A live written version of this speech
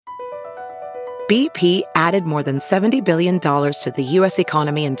BP added more than $70 billion to the U.S.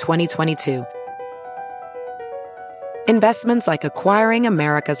 economy in 2022. Investments like acquiring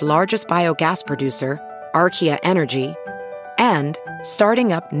America's largest biogas producer, Archaea Energy, and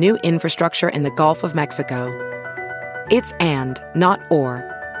starting up new infrastructure in the Gulf of Mexico. It's and, not or.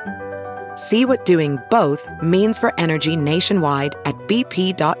 See what doing both means for energy nationwide at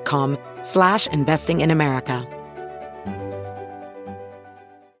bp.com/investing in America.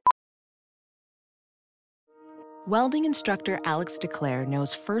 Welding instructor Alex DeClaire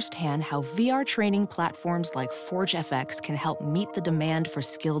knows firsthand how VR training platforms like ForgeFX can help meet the demand for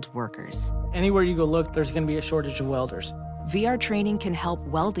skilled workers. Anywhere you go look, there's going to be a shortage of welders. VR training can help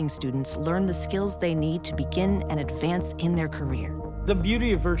welding students learn the skills they need to begin and advance in their career. The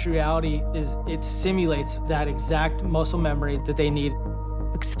beauty of virtual reality is it simulates that exact muscle memory that they need.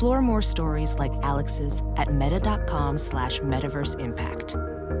 Explore more stories like Alex's at meta.com/metaverseimpact.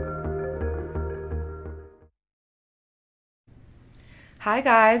 Hi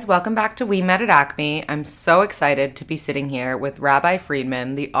guys, welcome back to We Met at Acme. I'm so excited to be sitting here with Rabbi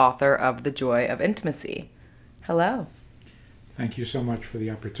Friedman, the author of The Joy of Intimacy. Hello. Thank you so much for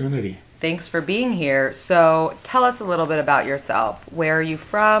the opportunity. Thanks for being here. So tell us a little bit about yourself. Where are you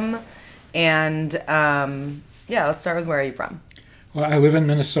from? And let's start with where are you from? Well, I live in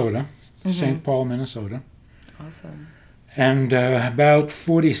Minnesota, St. Paul, Minnesota. Awesome. And about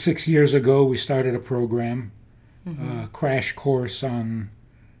 46 years ago, we started a program, a crash course on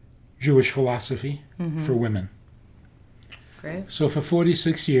Jewish philosophy for women. Great. So for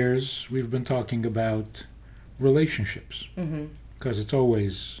 46 years, we've been talking about relationships, because it's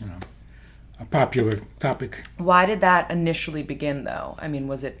always, a popular topic. Why did that initially begin, though? I mean,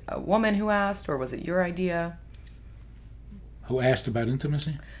 was it a woman who asked, or was it your idea? Who asked about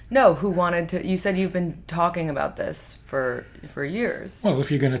intimacy? No, who wanted to... You said you've been talking about this for years. Well,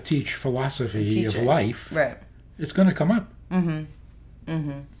 if you're going to teach philosophy of life, right, it's going to come up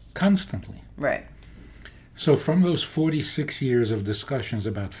constantly. Right. So from those 46 years of discussions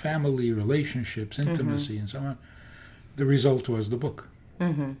about family, relationships, intimacy, and so on, the result was the book.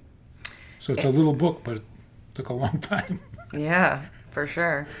 So it's a little book, but it took a long time. Yeah, for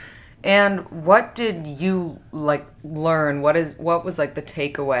sure. And what did you learn? What was the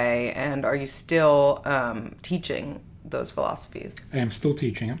takeaway? And are you still teaching those philosophies? I am still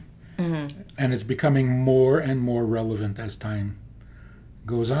teaching them, and it's becoming more and more relevant as time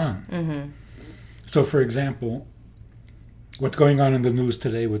goes on. So, for example, what's going on in the news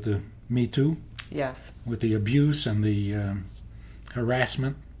today with the Me Too? Yes. With the abuse and the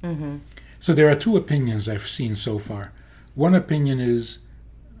harassment. So there are two opinions I've seen so far. One opinion is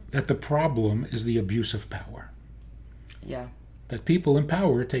that the problem is the abuse of power. Yeah. That people in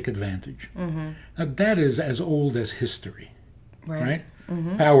power take advantage. Now that is as old as history, right?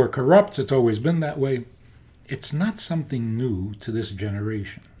 Power corrupts, it's always been that way. It's not something new to this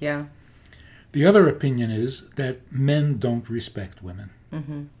generation. Yeah. The other opinion is that men don't respect women,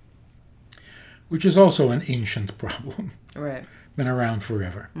 which is also an ancient problem. Right. Been around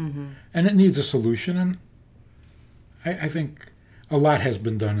forever. And it needs a solution, and I think a lot has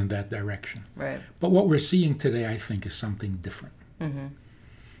been done in that direction. Right. But what we're seeing today, I think, is something different.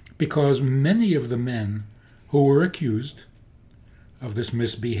 Because many of the men who were accused of this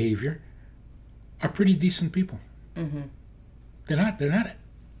misbehavior are pretty decent people. They're not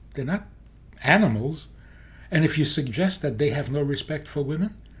animals. And if you suggest that they have no respect for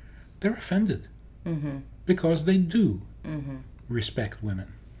women, they're offended. Because they do respect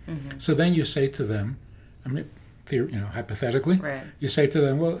women. So then you say to them, hypothetically, right, you say to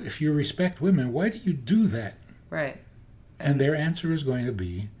them, well, if you respect women, why do you do that? Right. And their answer is going to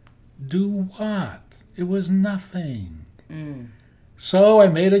be, do what? It was nothing. So I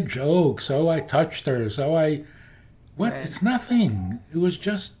made a joke, so I touched her, what? Right. It's nothing. It was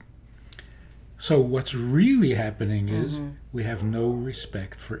just... So what's really happening is we have no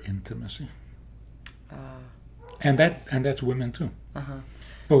respect for intimacy. And that's women too.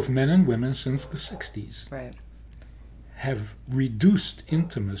 Both men and women since the 60s right, have reduced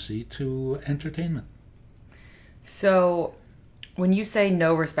intimacy to entertainment. So when you say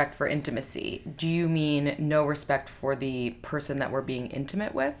no respect for intimacy, do you mean no respect for the person that we're being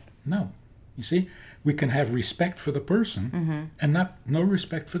intimate with? No. You see, we can have respect for the person and no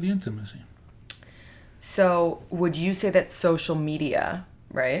respect for the intimacy. So would you say that social media,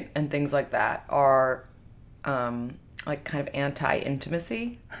 right, and things like that are kind of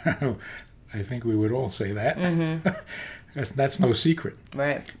anti-intimacy? I think we would all say that. That's no secret.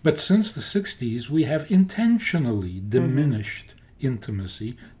 Right. But since the 60s, we have intentionally diminished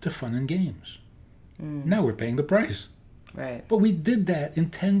intimacy to fun and games. Now we're paying the price. Right. But we did that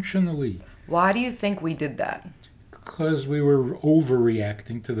intentionally. Why do you think we did that? Because we were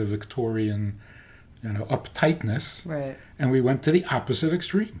overreacting to the Victorian, uptightness. Right. And we went to the opposite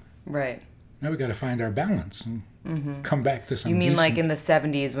extreme. Right. Now we got to find our balance and come back to some. You mean decent... like in the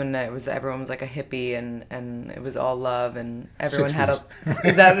 70s when everyone was like a hippie and it was all love and everyone 60s. had a...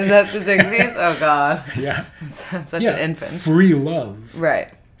 Is that the 60s? Oh, God. Yeah. I'm such an infant. Free love. Right.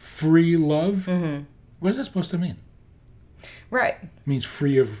 Free love? Mm-hmm. What is that supposed to mean? Right. It means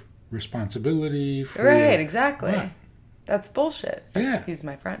free of responsibility. Free Right, of... exactly. What? That's bullshit. Yeah. Excuse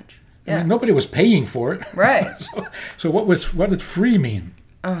my French. I Yeah. mean, nobody was paying for it. Right. So what did free mean?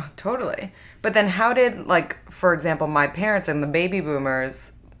 Oh, totally. But then how did, for example, my parents and the baby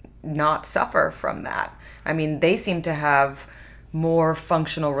boomers not suffer from that? I mean, they seem to have more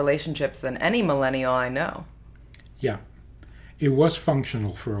functional relationships than any millennial I know. Yeah. It was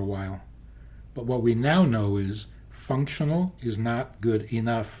functional for a while. But what we now know is functional is not good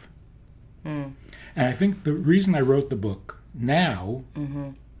enough. And I think the reason I wrote the book now,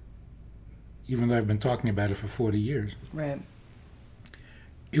 even though I've been talking about it for 40 years, Right.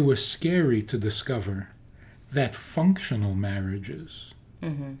 it was scary to discover that functional marriages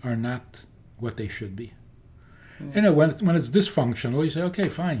are not what they should be. When it's dysfunctional, you say, okay,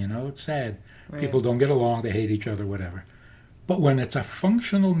 fine, it's sad. Right. People don't get along, they hate each other, whatever. But when it's a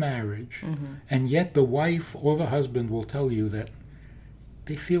functional marriage, and yet the wife or the husband will tell you that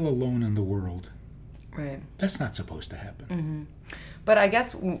they feel alone in the world, Right. that's not supposed to happen. But I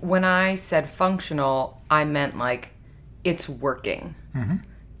guess when I said functional, I meant it's working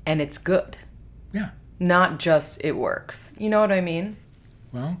and it's good, Yeah. not just it works. You know what I mean?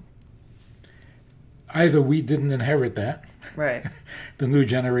 Well, either we didn't inherit that, Right. the new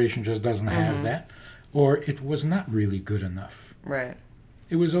generation just doesn't have that, or it was not really good enough. Right.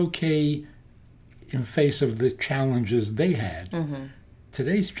 It was okay in face of the challenges they had.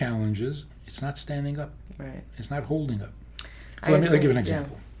 Today's challenges, it's not standing up. Right. It's not holding up. I So let me agree, give an yeah.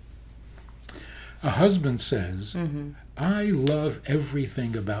 example. A husband says, I love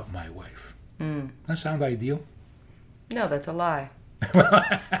everything about my wife. That sound ideal? No, that's a lie.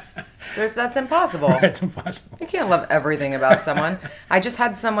 That's impossible. That's impossible. You can't love everything about someone. I just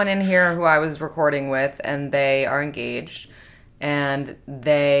had someone in here who I was recording with, and they are engaged, and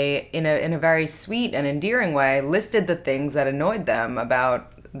they, in a very sweet and endearing way, listed the things that annoyed them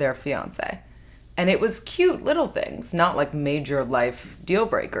about their fiance. And it was cute little things, not like major life deal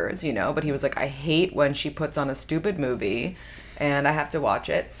breakers, but he was like, I hate when she puts on a stupid movie and I have to watch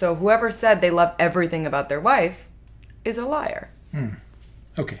it. So whoever said they love everything about their wife is a liar.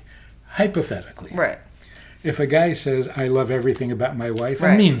 Okay. Hypothetically, Right. if a guy says, I love everything about my wife, Right.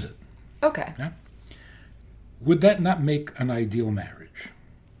 and means it, Okay. yeah? Would that not make an ideal marriage?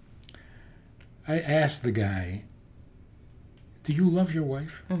 I asked the guy, do you love your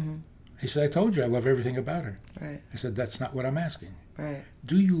wife? He said, I told you I love everything about her. Right. I said, that's not what I'm asking. Right.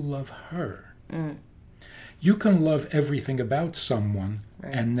 Do you love her? You can love everything about someone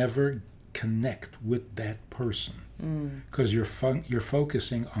Right. and never connect with that person because you're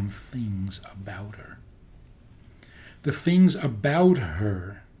focusing on things about her. The things about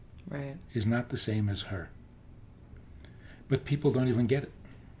her Right. is not the same as her. But people don't even get it.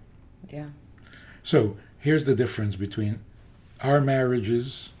 Yeah. So here's the difference between our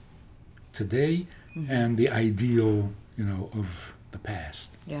marriages today and the ideal, of the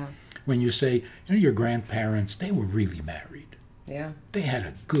past. Yeah. When you say, your grandparents, they were really married. Yeah. They had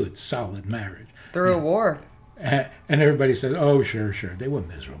a good, solid marriage. Through a war. And everybody says, oh, sure, they were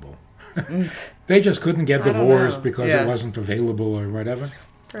miserable. They just couldn't get I don't divorced know. because Yeah. it wasn't available or whatever.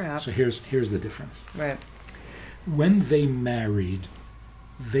 Perhaps. So here's the difference. Right. When they married,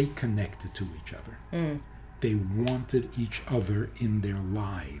 they connected to each other. They wanted each other in their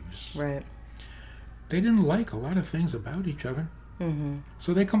lives. Right. They didn't like a lot of things about each other.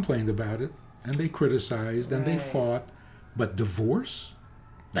 So they complained about it, and they criticized, and they Right. fought. But divorce?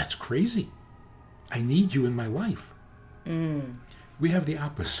 That's crazy. I need you in my life. We have the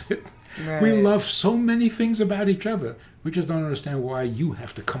opposite. Right. We love so many things about each other. We just don't understand why you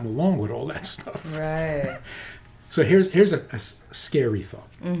have to come along with all that stuff. Right. So here's a scary thought.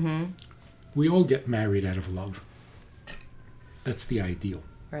 We all get married out of love. That's the ideal.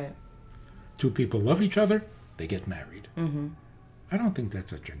 Right. Two people love each other, they get married. I don't think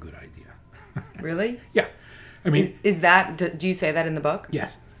that's such a good idea. Really? Yeah. I mean, Is that, do you say that in the book?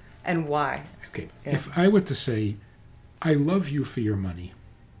 yes. And why? Okay. Yeah. If I were to say, I love you for your money,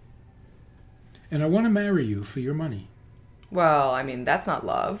 and I want to marry you for your money, Well, I mean, that's not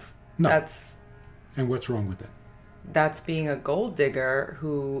love. No. And what's wrong with that? that's being a gold digger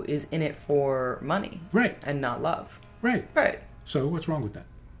who is in it for money. Right. And not love. Right. Right. So what's wrong with that?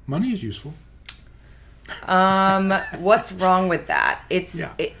 Money is useful. What's wrong with that?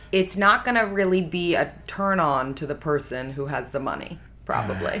 Yeah. It's not going to really be a turn on to the person who has the money,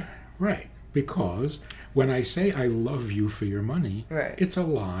 probably. Right. Because when I say I love you for your money, Right. it's a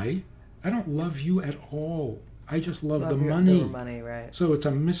lie. I don't love you at all. I just love the Your money. money, right. So it's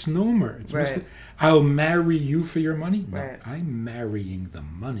a misnomer. It's Right. I'll marry you for your money? No, Right. I'm marrying the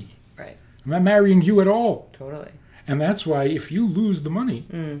money. Right. I'm not marrying you at all. Totally. And that's why if you lose the money,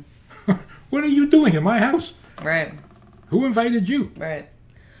 what are you doing in my house? Right. Who invited you? Right.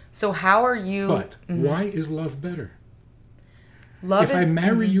 So how are you... But why is love better? Love If is... I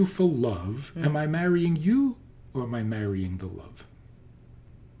marry you for love, am I marrying you or am I marrying the love?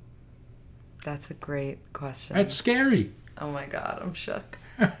 That's a great question. That's scary. Oh my God, I'm shook.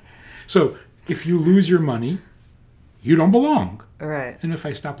 So if you lose your money, you don't belong. Right. And if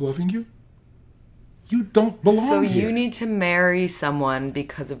I stop loving you, you don't belong So here. you need to marry someone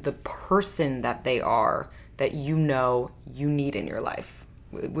because of the person that they are, that you know you need in your life.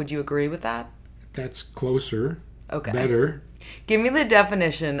 Would you agree with that? That's closer, Okay. better. Give me the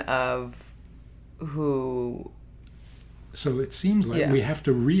definition of who... So it seems like Yeah. we have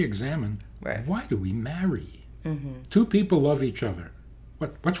to re-examine, Right. why do we marry? Two people love each other.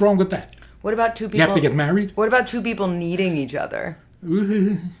 What's wrong with that? What about two people... You have to get married? What about two people needing each other?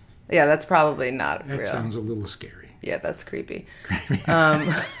 Yeah, that's probably not That real. sounds a little scary. Yeah, that's creepy.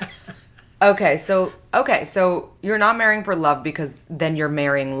 Okay, so you're not marrying for love because then you're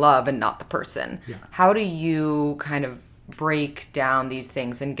marrying love and not the person. Yeah. How do you kind of break down these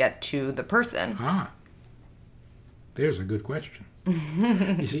things and get to the person? There's a good question.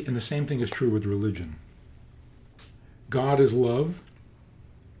 You see, and the same thing is true with religion. God is love.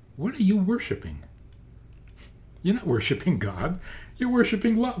 What are you worshiping? You're not worshiping God. You're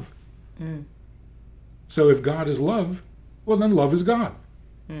worshiping love. So if God is love, well, then love is God.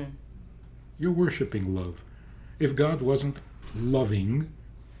 You're worshiping love. If God wasn't loving,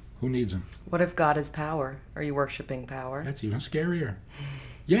 who needs him? What if God is power? Are you worshiping power? That's even scarier.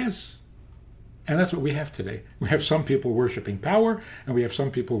 Yes. And that's what we have today. We have some people worshiping power, and we have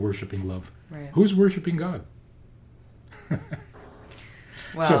some people worshiping love. Right. Who's worshiping God?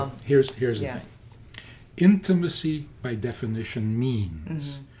 Well, So here's the yeah. thing. Intimacy, by definition,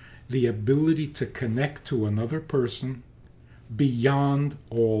 means the ability to connect to another person beyond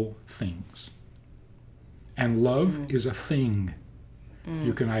all things. And love is a thing.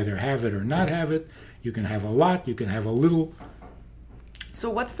 You can either have it or not have it. You can have a lot. You can have a little. So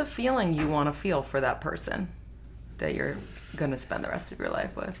what's the feeling you want to feel for that person that you're going to spend the rest of your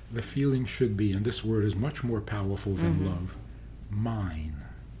life with? The feeling should be, and this word is much more powerful than love, mine.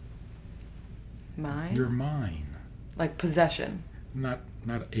 Mine? You're mine. Like possession. Not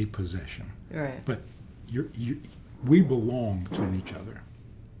a possession. Right. But we belong to each other.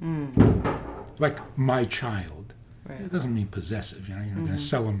 Like my child. Right. It doesn't mean possessive. You're not going to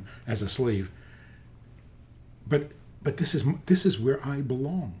sell him as a slave. But this is where I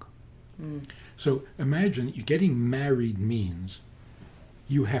belong. So imagine you getting married means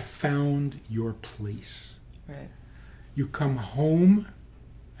you have found your place. Right. You come home.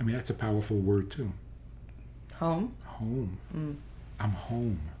 I mean, that's a powerful word too. Home? Home. I'm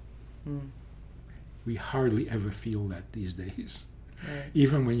home. We hardly ever feel that these days. Right.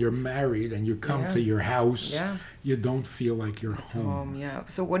 Even when you're married and you come to your house, you don't feel like you're home. Home, yeah.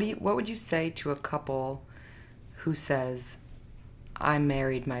 So what would you say to a couple who says, I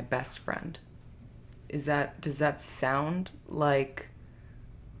married my best friend? Does that sound like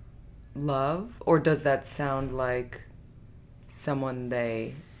love, or does that sound like someone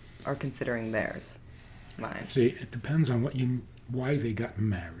they are considering theirs? Mine. See, it depends on why they got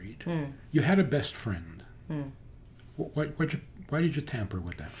married. You had a best friend. Why did you tamper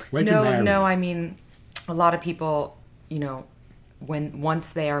with that? Why'd you marry? No, I mean, a lot of people, once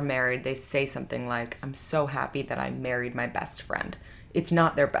they are married, they say something like, I'm so happy that I married my best friend. It's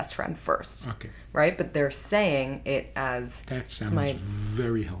not their best friend first. Okay. Right? But they're saying it as... That sounds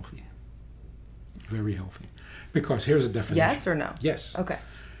very healthy. Very healthy. Because here's a definition. Yes or no? Yes. Okay.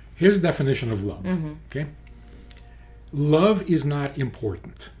 Here's a definition of love. Okay? Love is not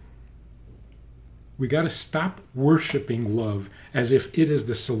important. We got to stop worshiping love as if it is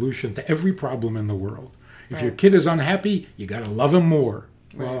the solution to every problem in the world. If your kid is unhappy, you got to love him more.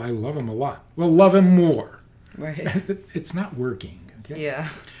 Right. Well, I love him a lot. Well, love him more. Right. It's not working. Okay? Yeah.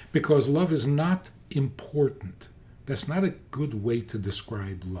 Because love is not important. That's not a good way to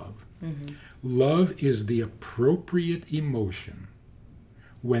describe love. Love is the appropriate emotion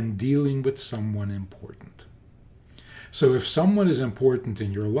when dealing with someone important. So if someone is important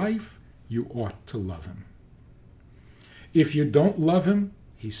in your life, you ought to love him. If you don't love him,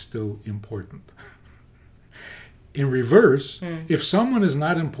 he's still important. In reverse, if someone is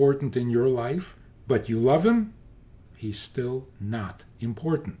not important in your life, but you love him, he's still not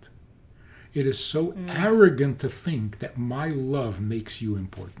important. It is so arrogant to think that my love makes you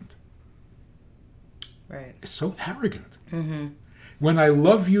important. Right. It's so arrogant. Mm-hmm. When I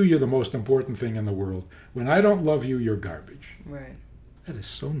love you, you're the most important thing in the world. When I don't love you, you're garbage. Right. That is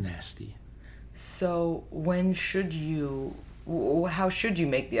so nasty. So how should you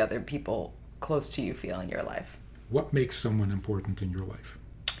make the other people close to you feel in your life? What makes someone important in your life?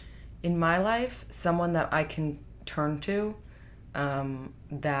 In my life, someone that I can turn to,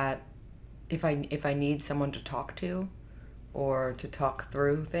 that if I need someone to talk to or to talk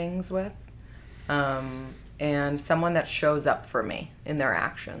through things with, and someone that shows up for me in their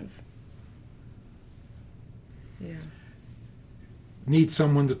actions. Yeah. Need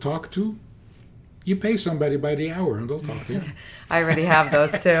someone to talk to? You pay somebody by the hour and they'll talk to you. I already have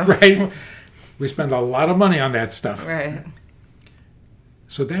those too. Right? We spend a lot of money on that stuff. Right.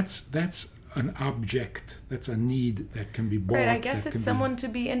 So that's an object. That's a need that can be bought. Right. I guess it's someone to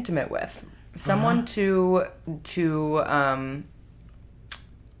be intimate with. Someone to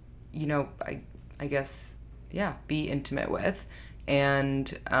I guess, yeah, be intimate with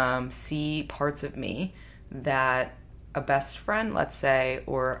and see parts of me that a best friend, let's say,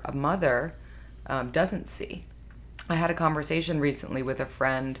 or a mother doesn't see. I had a conversation recently with a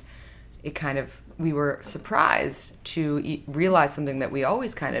friend. We were surprised to realize something that we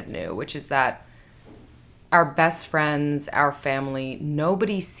always kind of knew, which is that our best friends, our family,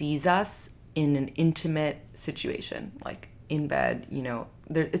 nobody sees us in an intimate situation, like in bed,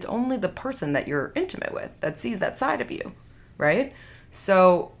 it's only the person that you're intimate with that sees that side of you, right?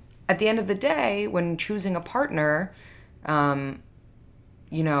 So at the end of the day, when choosing a partner,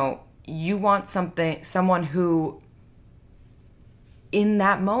 you want someone who in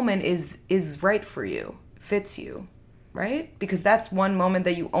that moment is right for you, fits you, right? Because that's one moment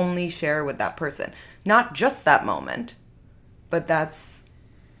that you only share with that person. Not just that moment, but that's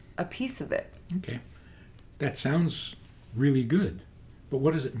a piece of it. Okay. That sounds really good. But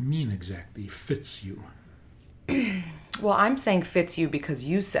what does it mean exactly, fits you? Well, I'm saying fits you because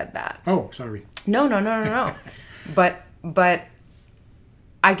you said that. Oh, sorry. No. But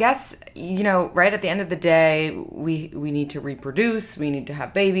I guess, right at the end of the day, we need to reproduce, we need to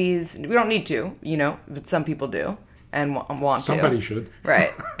have babies. We don't need to, but some people do and want to. Somebody should.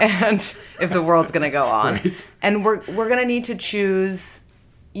 Right. And if the world's going to go on. Right. And we're going to need to choose,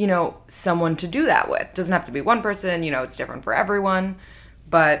 someone to do that with. It doesn't have to be one person, it's different for everyone.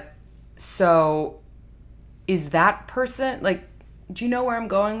 But so is that person, do you know where I'm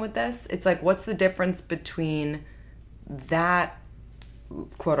going with this? It's like, what's the difference between that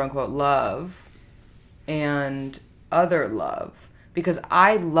quote unquote love and other love? Because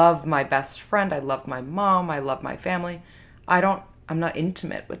I love my best friend, I love my mom, I love my family. I'm not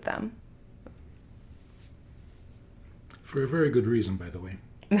intimate with them. For a very good reason, by the way.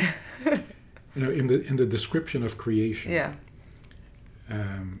 In the description of creation. Yeah.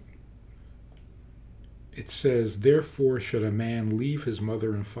 It says, therefore should a man leave his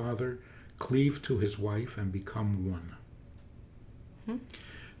mother and father, cleave to his wife, and become one.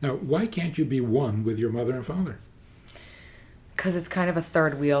 Now, why can't you be one with your mother and father? Because it's kind of a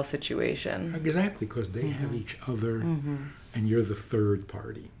third wheel situation. Exactly, because they have each other, and you're the third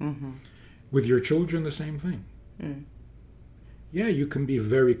party. With your children, the same thing. Yeah, you can be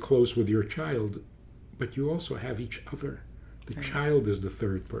very close with your child, but you also have each other. The child is the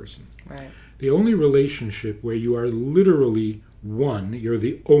third person. Right. The only relationship where you are literally one, you're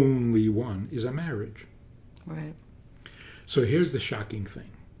the only one, is a marriage. Right. So here's the shocking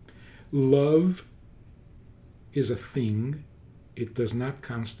thing. Love is a thing. It does not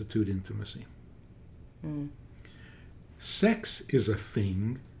constitute intimacy. Sex is a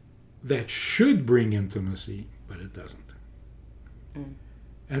thing that should bring intimacy, but it doesn't.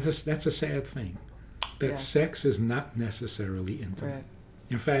 And that's a sad thing. That sex is not necessarily intimate. Right.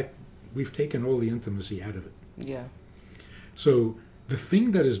 In fact, we've taken all the intimacy out of it. Yeah. So the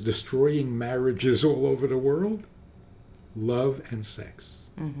thing that is destroying marriages all over the world, love and sex.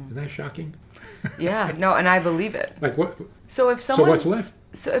 Isn't that shocking? Yeah, no, and I believe it. Like what? So if So someone, what's left?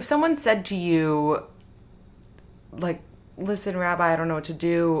 So if someone said to you, listen, Rabbi, I don't know what to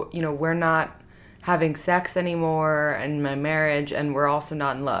do. We're not having sex anymore in my marriage, and we're also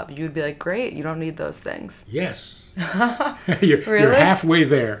not in love. You'd be like, great, you don't need those things. Yes. Really? You're halfway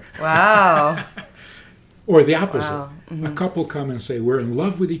there. Wow. Or the opposite. Wow. A couple come and say, we're in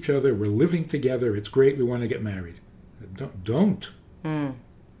love with each other, we're living together, it's great, we want to get married. Don't.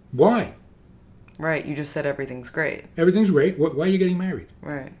 Why? Right. You just said everything's great. Everything's great. Why are you getting married?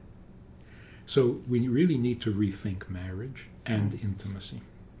 Right. So we really need to rethink marriage and intimacy.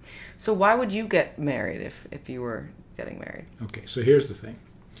 So why would you get married if you were getting married? Okay, so here's the thing.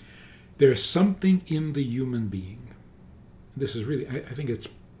 There's something in the human being. This is really, I think it's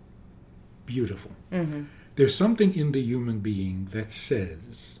beautiful. Mm-hmm. There's something in the human being that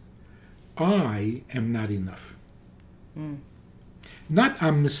says, I am not enough. Not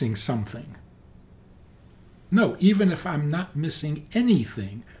I'm missing something. No, even if I'm not missing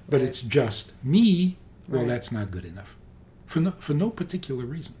anything, but it's just me, well, that's not good enough. For no particular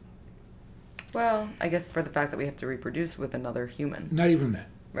reason. Well, I guess for the fact that we have to reproduce with another human. Not even that.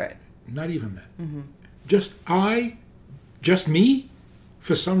 Right. Not even that. Mm-hmm. Just me,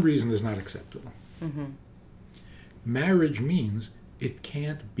 for some reason is not acceptable. Mm-hmm. Marriage means it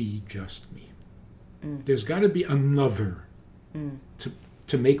can't be just me. There's got to be another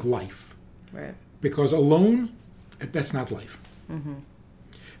to make life. Right. Because alone, that's not life. Mm-hmm.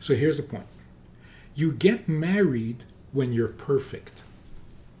 So here's the point. You get married when you're perfect.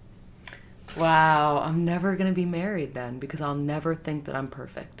 Wow, I'm never going to be married then because I'll never think that I'm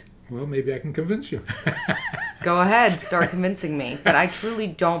perfect. Well, maybe I can convince you. Go ahead, start convincing me. But I truly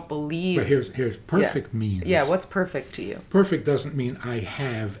don't believe... But here's perfect means... Yeah, what's perfect to you? Perfect doesn't mean I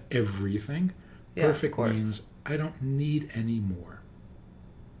have everything. Yeah, perfect of course. means I don't need any more.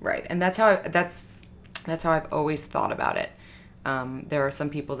 Right, and that's how I've always thought about it. There are some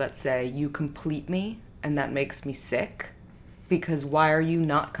people that say, you complete me, and that makes me sick. Because why are you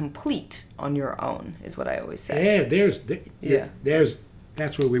not complete on your own, is what I always say. Yeah,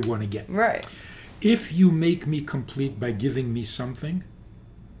 that's where we want to get. Right. If you make me complete by giving me something,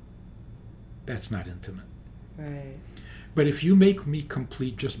 that's not intimate. Right. But if you make me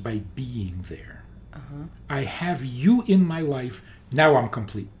complete just by being there, I have you in my life, now I'm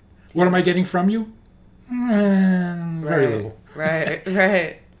complete. What am I getting from you? Very little.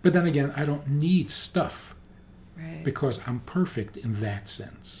 Right. But then again, I don't need stuff. Right. Because I'm perfect in that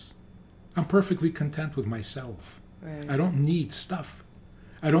sense. I'm perfectly content with myself. Right. I don't need stuff.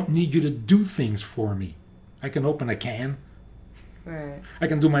 I don't need you to do things for me. I can open a can. Right. I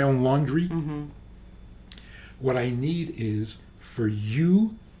can do my own laundry. Mm-hmm. What I need is for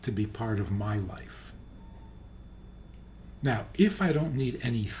you to be part of my life. Now, if I don't need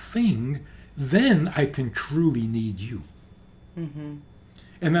anything, then I can truly need you. Mm-hmm.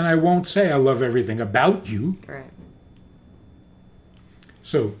 And then I won't say I love everything about you. Right.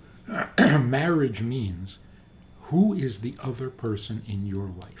 So, marriage means who is the other person in your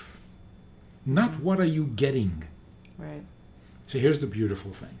life? Not what are you getting. Right. So here's the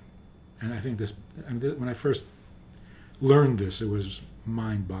beautiful thing. And I think this, when I first learned this, it was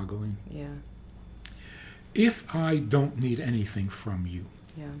mind-boggling. Yeah. If I don't need anything from you,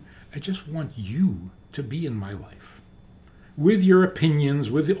 I just want you to be in my life. With your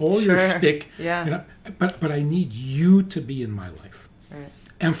opinions, with all your shtick. Yeah. You know, but I need you to be in my life. Right.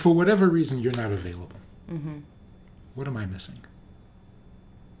 And for whatever reason, you're not available. Mm-hmm. What am I missing?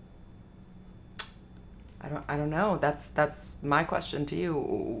 I don't know. That's my question to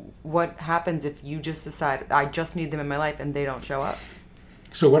you. What happens if you just decide, I just need them in my life, and they don't show up?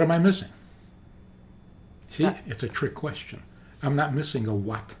 So what am I missing? See, it's a trick question. I'm not missing a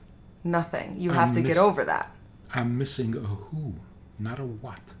what. Nothing. You have to get over that. I'm missing a who, not a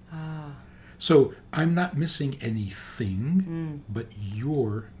what. Ah. So I'm not missing anything, but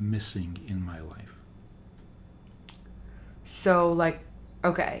you're missing in my life. So,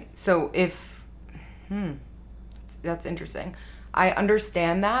 okay. So if... That's interesting. I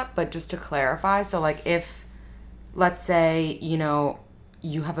understand that, but just to clarify, so if, let's say,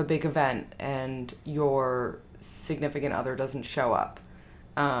 you have a big event and your significant other doesn't show up,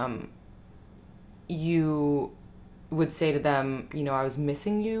 you would say to them, I was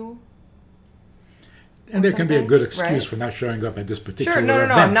missing you. And there can be a good excuse right? for not showing up at this particular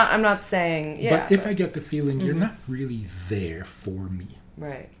event. No. I'm not saying, yeah. But if I get the feeling you're not really there for me.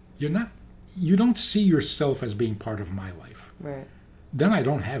 Right. You don't see yourself as being part of my life. Right. Then I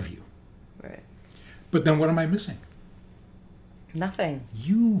don't have you. Right. But then what am I missing? Nothing.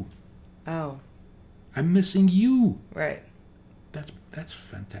 You. Oh. I'm missing you. Right. That's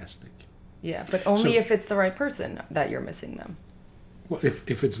fantastic. Yeah, but only if it's the right person that you're missing them. Well,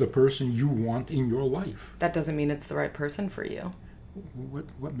 if it's the person you want in your life. That doesn't mean it's the right person for you.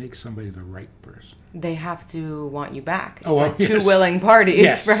 What makes somebody the right person? They have to want you back. It's yes. two willing parties,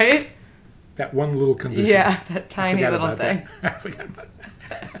 yes. right? That one little condition. Yeah, that tiny little thing. I forgot about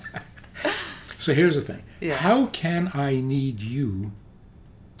that. So here's the thing. Yeah. How can I need you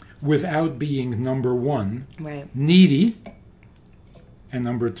without being, number one, right, needy, and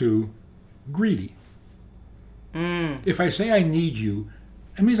number two, greedy. If I say I need you,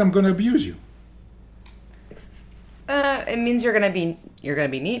 it means I'm going to abuse you. It means you're gonna be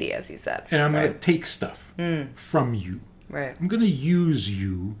needy, as you said. And I'm going to take stuff from you. Right. I'm going to use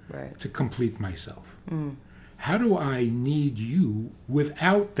you Right. to complete myself. How do I need you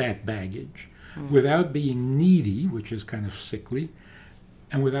without that baggage, without being needy, which is kind of sickly,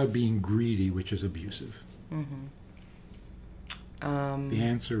 and without being greedy, which is abusive? The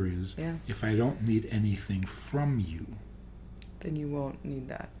answer is, if I don't need anything from you, then you won't need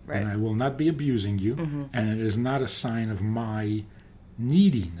that. then I Right. will not be abusing you, and it is not a sign of my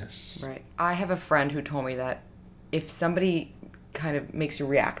neediness. Right. I have a friend who told me that if somebody kind of makes you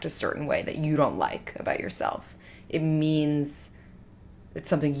react a certain way that you don't like about yourself, it means it's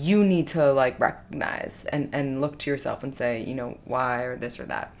something you need to like recognize and look to yourself and say, you know, why or this or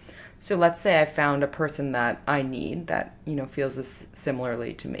that. So let's say I found a person that I need that, you know, feels this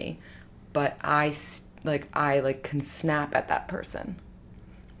similarly to me, but I can snap at that person.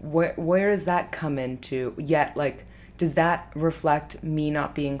 Where does that come into? Yet, like, does that reflect me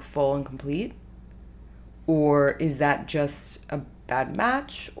not being full and complete? Or is that just a bad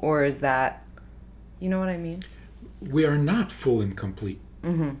match? Or is that, you know what I mean? We are not full and complete.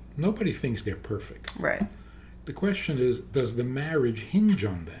 Nobody thinks they're perfect. Right. The question is, does the marriage hinge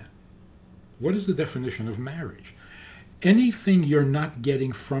on that? What is the definition of marriage? Anything you're not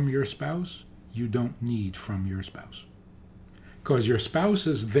getting from your spouse, you don't need from your spouse. Because your spouse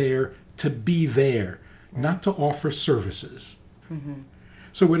is there to be there, not to offer services.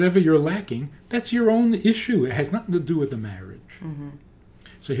 So whatever you're lacking, that's your own issue. It has nothing to do with the marriage.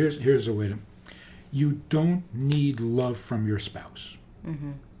 So here's a way to... You don't need love from your spouse.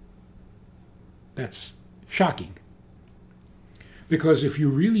 That's shocking. Because if you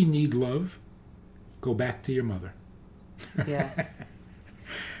really need love, go back to your mother. Yeah.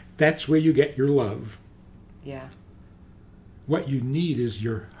 That's where you get your love. Yeah. What you need is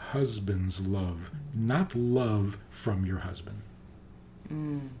your husband's love, not love from your husband.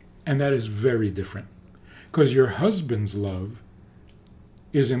 And that is very different. Because your husband's love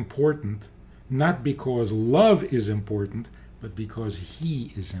is important, not because love is important, but because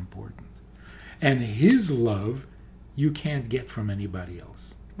he is important. And his love you can't get from anybody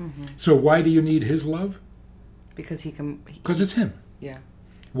else. So why do you need his love? Because he can... Because it's him. Yeah.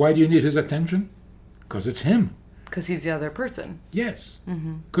 Why do you need his attention? Because it's him. Because he's the other person. Yes.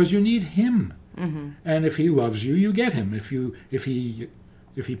 Because you need him. And if he loves you, you get him. If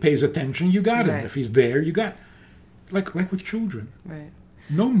he pays attention, you got him. Right. If he's there, you got... Like with children. Right.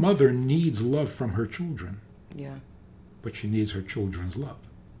 No mother needs love from her children, Yeah. but she needs her children's love.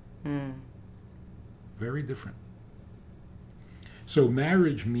 Very different. So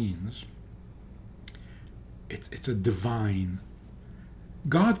marriage means it's a divine...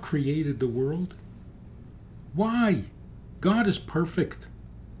 God created the world. Why? God is perfect.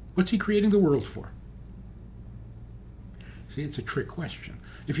 What's he creating the world for? See, it's a trick question.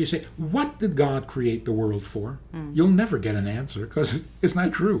 If you say, what did God create the world for? You'll never get an answer because it's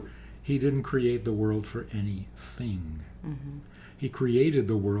not true. He didn't create the world for anything. He created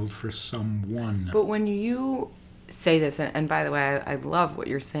the world for someone. But when you say this, and by the way, I love what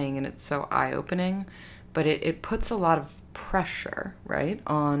you're saying, and it's so eye-opening, but it puts a lot of pressure, right,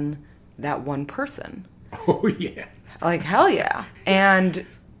 on that one person. Oh, yeah. Like, hell yeah. And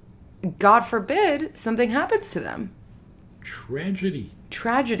God forbid something happens to them. Tragedy.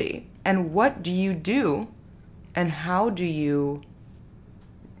 And what do you do? And how do you,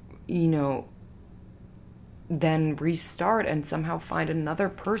 then restart and somehow find another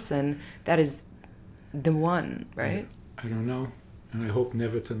person that is the one, right? I don't know, and I hope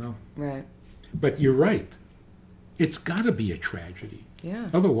never to know. Right. But you're right. It's got to be a tragedy. Yeah.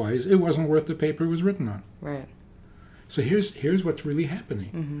 Otherwise, it wasn't worth the paper it was written on. Right. So here's what's really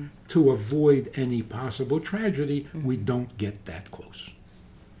happening. To avoid any possible tragedy, we don't get that close.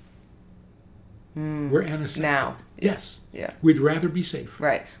 We're antiseptic. Now. Yes. Yeah. We'd rather be safe.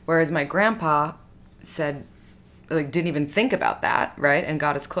 Right. Whereas my grandpa said, didn't even think about that, right? And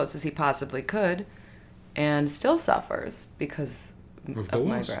got as close as he possibly could and still suffers because Of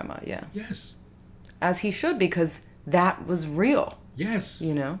my loss. grandma. Yeah. Yes. As he should, because that was real, Yes.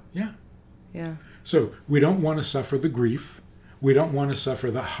 Yeah. Yeah. So we don't want to suffer the grief. We don't want to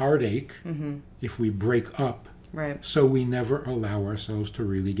suffer the heartache if we break up. Right. So we never allow ourselves to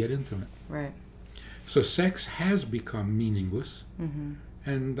really get intimate. Right. So sex has become meaningless.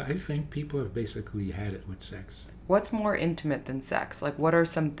 And I think people have basically had it with sex. What's more intimate than sex? Like, what are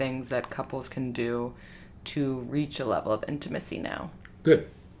some things that couples can do to reach a level of intimacy now? Good.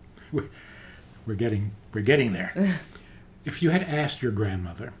 We're getting there. If you had asked your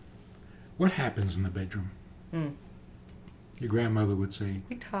grandmother, What happens in the bedroom? Your grandmother would say,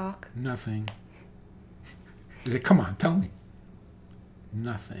 We talk. nothing. You'd say, come on, tell me.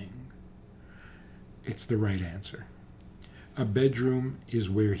 Nothing. It's the right answer. A bedroom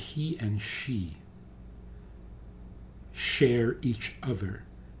is where he and she share each other.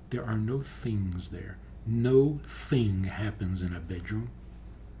 There are no things there. No thing happens in a bedroom.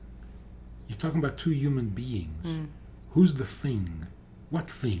 You're talking about two human beings. Who's the thing? What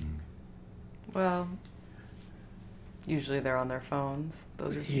thing? Well, usually they're on their phones.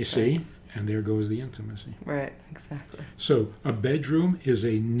 Those are some You see? things. And there goes the intimacy. Right, exactly. So a bedroom is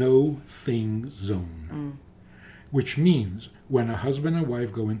a no-thing zone, which means when a husband and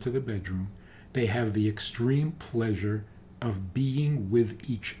wife go into the bedroom, they have the extreme pleasure of being with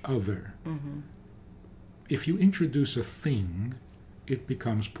each other. If you introduce a thing, it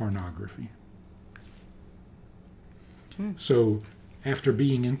becomes pornography. So after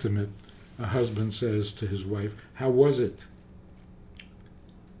being intimate, a husband says to his wife, how was it?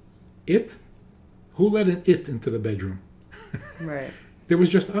 It? Who let an it into the bedroom? Right. There was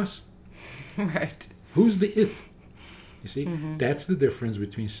just us. Right. Who's the it? You see, that's the difference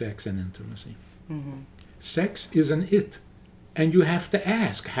between sex and intimacy. Sex is an it, and you have to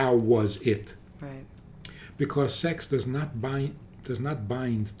ask, how was it? Right. Because sex does not bind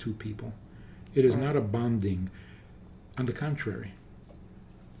two people. It is not a bonding. On the contrary,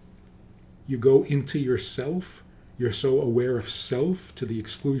 you go into yourself. You're so aware of self to the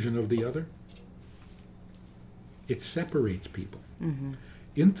exclusion of the other. It separates people.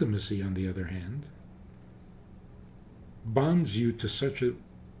 Intimacy, on the other hand, bonds you to such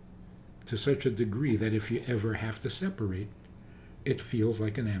a degree that if you ever have to separate, it feels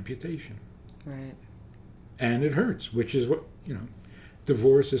like an amputation. Right. And it hurts, which is what,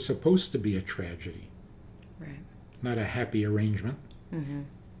 divorce is supposed to be a tragedy, Right. not a happy arrangement.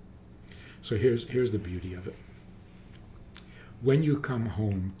 So here's the beauty of it. When you come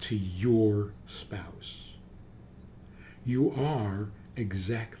home to your spouse, you are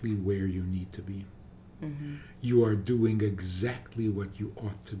exactly where you need to be. You are doing exactly what you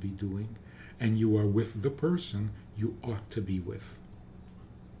ought to be doing, and you are with the person you ought to be with.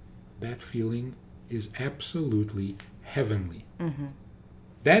 That feeling is absolutely heavenly.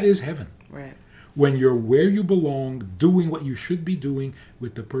 That is heaven. Right. When you're where you belong, doing what you should be doing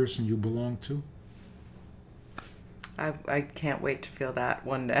with the person you belong to. I can't wait to feel that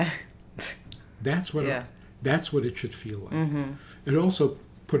one day. That's what Yeah. that's what it should feel like. It also,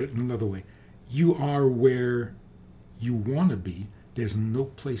 put it another way, you are where you want to be. There's no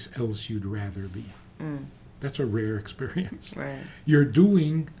place else you'd rather be. That's a rare experience. Right. You're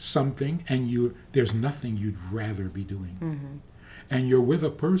doing something and there's nothing you'd rather be doing. And you're with a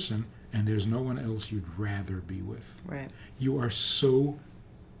person and there's no one else you'd rather be with. Right. You are so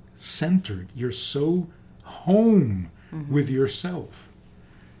centered. You're so home with yourself.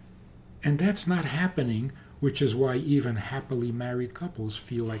 And that's not happening, which is why even happily married couples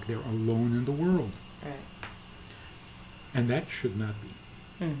feel like they're alone in the world. Right. And that should not be.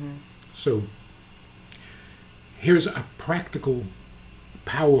 So here's a practical,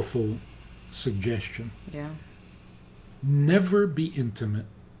 powerful suggestion. Yeah. Never be intimate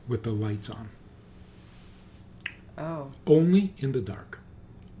with the lights on. Oh. Only in the dark.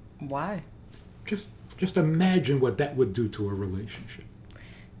 Why? Just imagine what that would do to a relationship.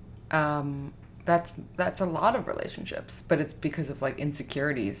 That's a lot of relationships, but it's because of like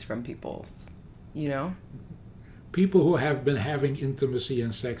insecurities from people, People who have been having intimacy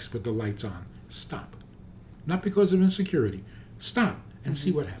and sex with the lights on, stop. Not because of insecurity. Stop and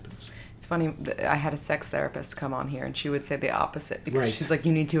see what happens. It's funny, I had a sex therapist come on here and she would say the opposite because Right. she's like,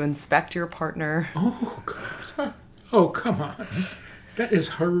 you need to inspect your partner. Oh, God. Oh, come on. That is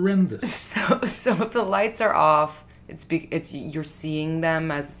horrendous. So if the lights are off, it's you're seeing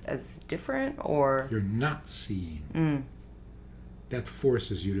them as different, or You're not seeing. That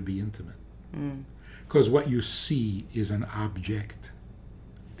forces you to be intimate. Because what you see is an object.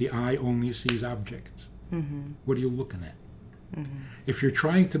 The eye only sees objects. What are you looking at? If you're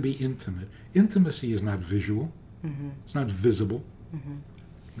trying to be intimate, intimacy is not visual. It's not visible.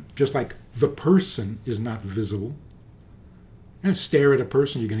 Just like the person is not visible. You're going to stare at a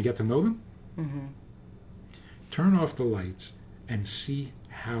person, you're going to get to know them? Turn off the lights and see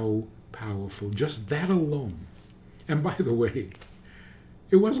how powerful, just that alone. And by the way,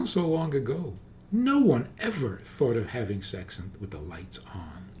 it wasn't so long ago. No one ever thought of having sex with the lights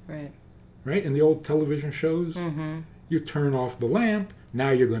on. right. Right? In the old television shows, you turn off the lamp, now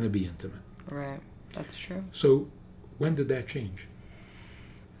you're going to be intimate. Right. That's true. So when did that change?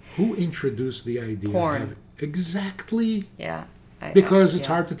 Who introduced the idea Porn. of exactly? Yeah. because it's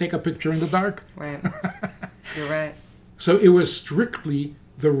hard to take a picture in the dark. Right. You're right. So it was strictly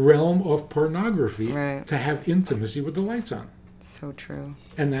the realm of pornography Right. to have intimacy with the lights on. So true.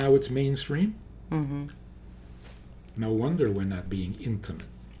 And now it's mainstream. Mm-hmm. No wonder we're not being intimate,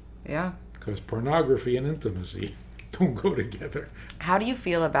 Yeah. because pornography and intimacy don't go together. How do you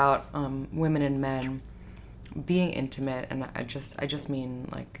feel about women and men being intimate, and I just mean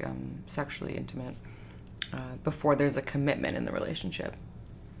like sexually intimate, before there's a commitment in the relationship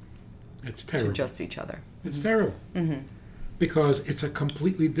It's terrible. to just each other? It's terrible. Mm-hmm. Because it's a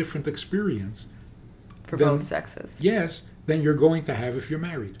completely different experience. For than- both sexes. Yes, than you're going to have if you're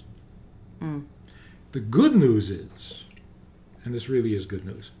married. Mm. The good news is, and this really is good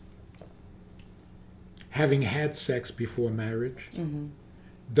news, having had sex before marriage Mm-hmm.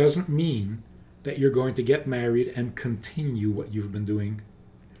 doesn't mean that you're going to get married and continue what you've been doing.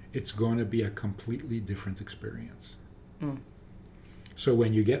 It's going to be a completely different experience. Mm. So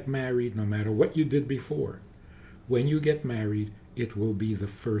when you get married, no matter what you did before, when you get married, it will be the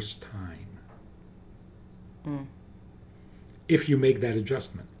first time. Mm. If you make that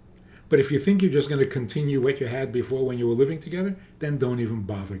adjustment. But if you think you're just going to continue what you had before when you were living together, then don't even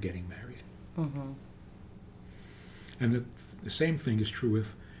bother getting married. Mm-hmm. And the same thing is true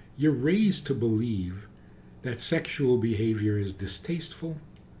with, you're raised to believe that sexual behavior is distasteful,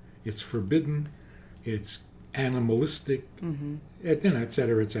 it's forbidden, it's animalistic, Mm-hmm. et cetera, et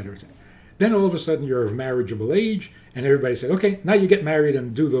cetera, et cetera. Then all of a sudden you're of marriageable age, and everybody says, okay, now you get married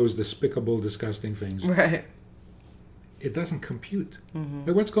and do those despicable, disgusting things. Right. It doesn't compute. Mm-hmm.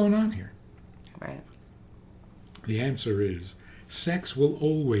 But what's going on here? Right. The answer is, sex will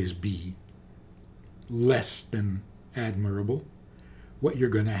always be less than admirable. What you're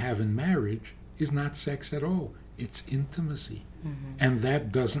going to have in marriage is not sex at all. It's intimacy. Mm-hmm. And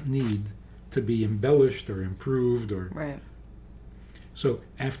that doesn't need to be embellished or improved. Or Right. So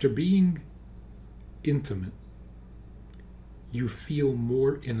after being intimate, you feel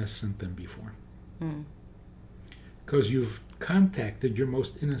more innocent than before. Mm. Because you've contacted your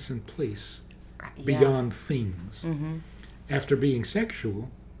most innocent place Yeah. beyond things. Mm-hmm. After being sexual,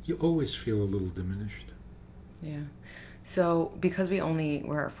 you always feel a little diminished. Yeah. So because we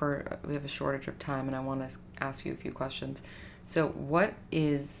have a shortage of time, and I want to ask you a few questions. So well,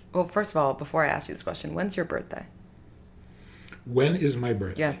 first of all, before I ask you this question, when's your birthday? When is my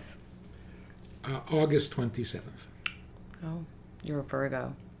birthday? Yes. August 27th. Oh, you're a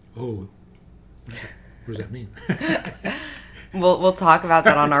Virgo. Oh, what does that mean? We'll talk about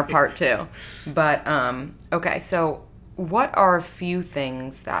that on our part 2. But okay, so what are a few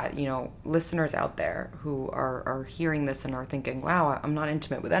things that, listeners out there who are hearing this and are thinking, wow, I'm not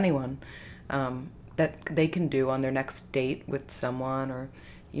intimate with anyone, that they can do on their next date with someone, or,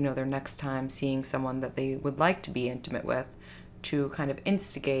 their next time seeing someone that they would like to be intimate with, to kind of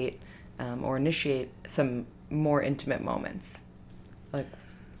instigate or initiate some more intimate moments, like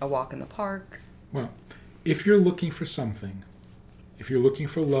a walk in the park? Well, if you're looking for something, if you're looking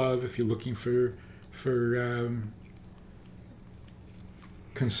for love, if you're looking for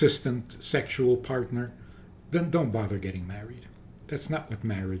consistent sexual partner, then don't bother getting married. That's not what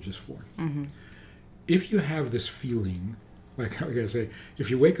marriage is for. Mm-hmm. If you have this feeling, like I say, if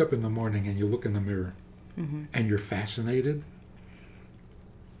you wake up in the morning and you look in the mirror Mm-hmm. and you're fascinated,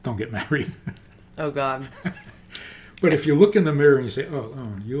 don't get married. Oh, God. But if you look in the mirror and you say,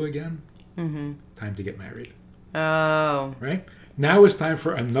 oh, you again? Mm-hmm. Time to get married. Oh. Right? Now it's time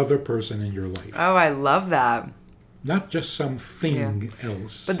for another person in your life. Oh, I love that. Not just something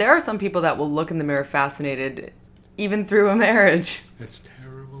else. But there are some people that will look in the mirror fascinated, even through a marriage. That's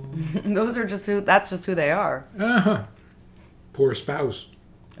terrible. That's just who they are. Uh-huh. Poor spouse.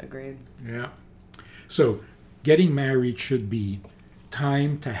 Agreed. Yeah. So, getting married should be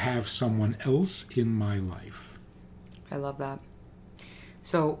time to have someone else in my life. I love that.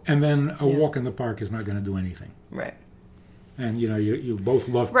 So. And then a walk in the park is not going to do anything. Right. And, you both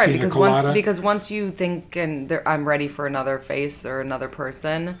love right, pina colada. because once you think, I'm ready for another face or another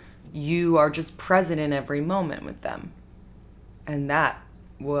person, you are just present in every moment with them. And that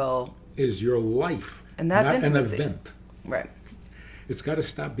is your life. And that's not intimacy. An event. Right. It's got to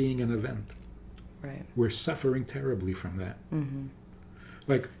stop being an event. Right. We're suffering terribly from that. Mm-hmm.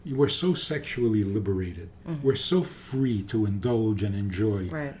 Like, we're so sexually liberated. Mm-hmm. We're so free to indulge and enjoy.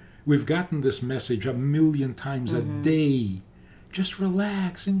 Right. We've gotten this message 1,000,000 times a day. Just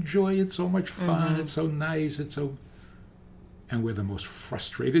relax, enjoy it. So much fun. It's so nice. And we're the most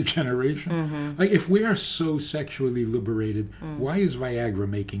frustrated generation. Like, if we are so sexually liberated, why is Viagra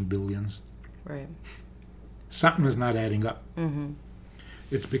making billions? Right. Something is not adding up. Mm-hmm.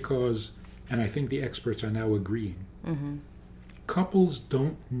 It's because, and I think the experts are now agreeing, Couples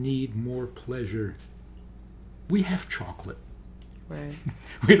don't need more pleasure. We have chocolate. Right.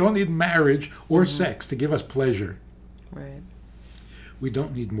 We don't need marriage or sex to give us pleasure. Right. We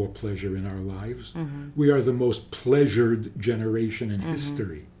don't need more pleasure in our lives. We are the most pleasured generation in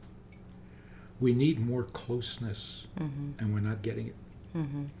history. We need more closeness, and we're not getting it.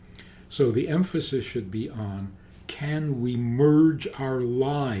 So the emphasis should be on, can we merge our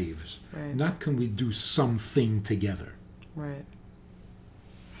lives? Right. Not can we do something together. Right.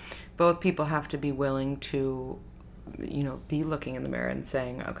 Both people have to be willing to, be looking in the mirror and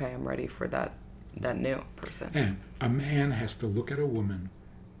saying, okay, I'm ready for that new person. And a man has to look at a woman,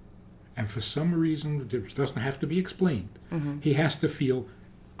 and for some reason, it doesn't have to be explained, he has to feel,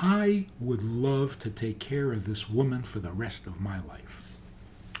 I would love to take care of this woman for the rest of my life.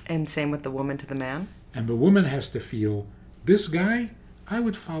 And same with the woman to the man? And the woman has to feel, this guy, I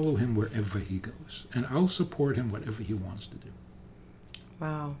would follow him wherever he goes, and I'll support him whatever he wants to do.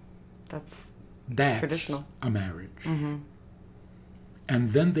 Wow. That's traditional. A marriage. And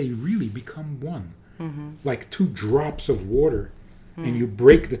then they really become one. Like 2 drops of water, and you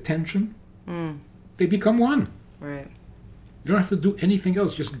break the tension, they become one. Right. You don't have to do anything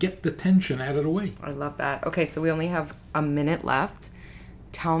else. Just get the tension out of the way. I love that. Okay, so we only have a minute left.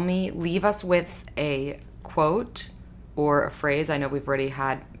 Leave us with a quote or a phrase. I know we've already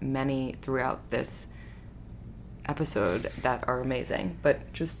had many throughout this episode that are amazing,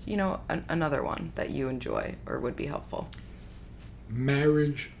 but just, another one that you enjoy or would be helpful.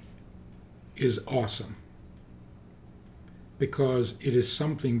 Marriage is awesome because it is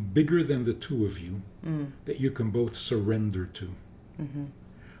something bigger than the two of you that you can both surrender to.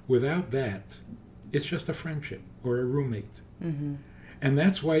 Without that, it's just a friendship or a roommate. And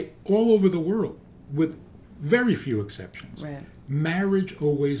that's why all over the world, with very few exceptions, right, marriage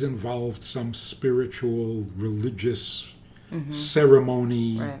always involved some spiritual, religious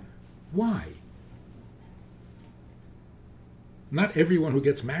ceremony. Right. Why? Not everyone who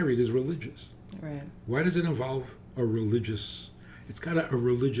gets married is religious. Right. Why does it involve a religious? It's got a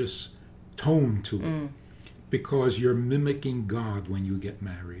religious tone to it because you're mimicking God when you get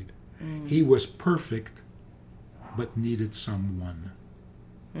married. He was perfect but needed someone.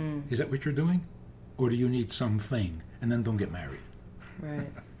 Is that what you're doing? Or do you need something and then don't get married?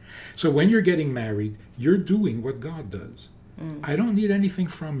 Right. So when you're getting married, you're doing what God does. I don't need anything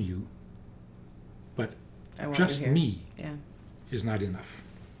from you, but just me is not enough.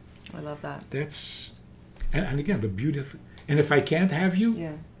 I love that. That's, and again, the beauty of, and if I can't have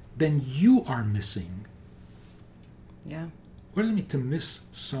you, then you are missing. Yeah. What does it mean to miss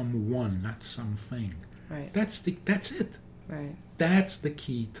someone, not something? Right. That's it. Right. That's the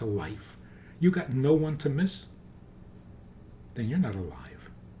key to life. You got no one to miss, then you're not alive.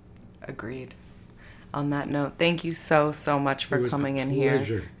 Agreed. On that note, thank you so much for coming in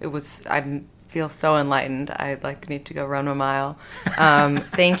here. It was, I feel so enlightened. I need to go run a mile.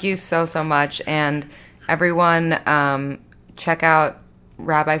 Thank you so much. And everyone, check out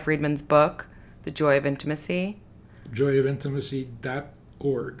Rabbi Friedman's book, The Joy of Intimacy.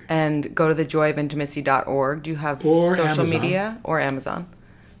 joyofintimacy.org. And go to thejoyofintimacy.org. Do you have social Amazon. media? Or Amazon?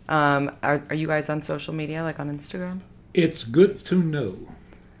 Are you guys on social media, like on Instagram? It's good to know.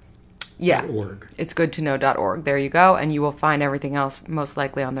 Yeah. .org. It's goodtoknow.org. There you go. And you will find everything else most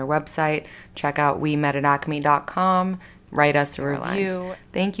likely on their website. Check out wemetatacme.com. Write us a review.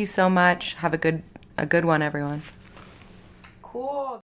 Thank you so much. Have a good one, everyone. Cool.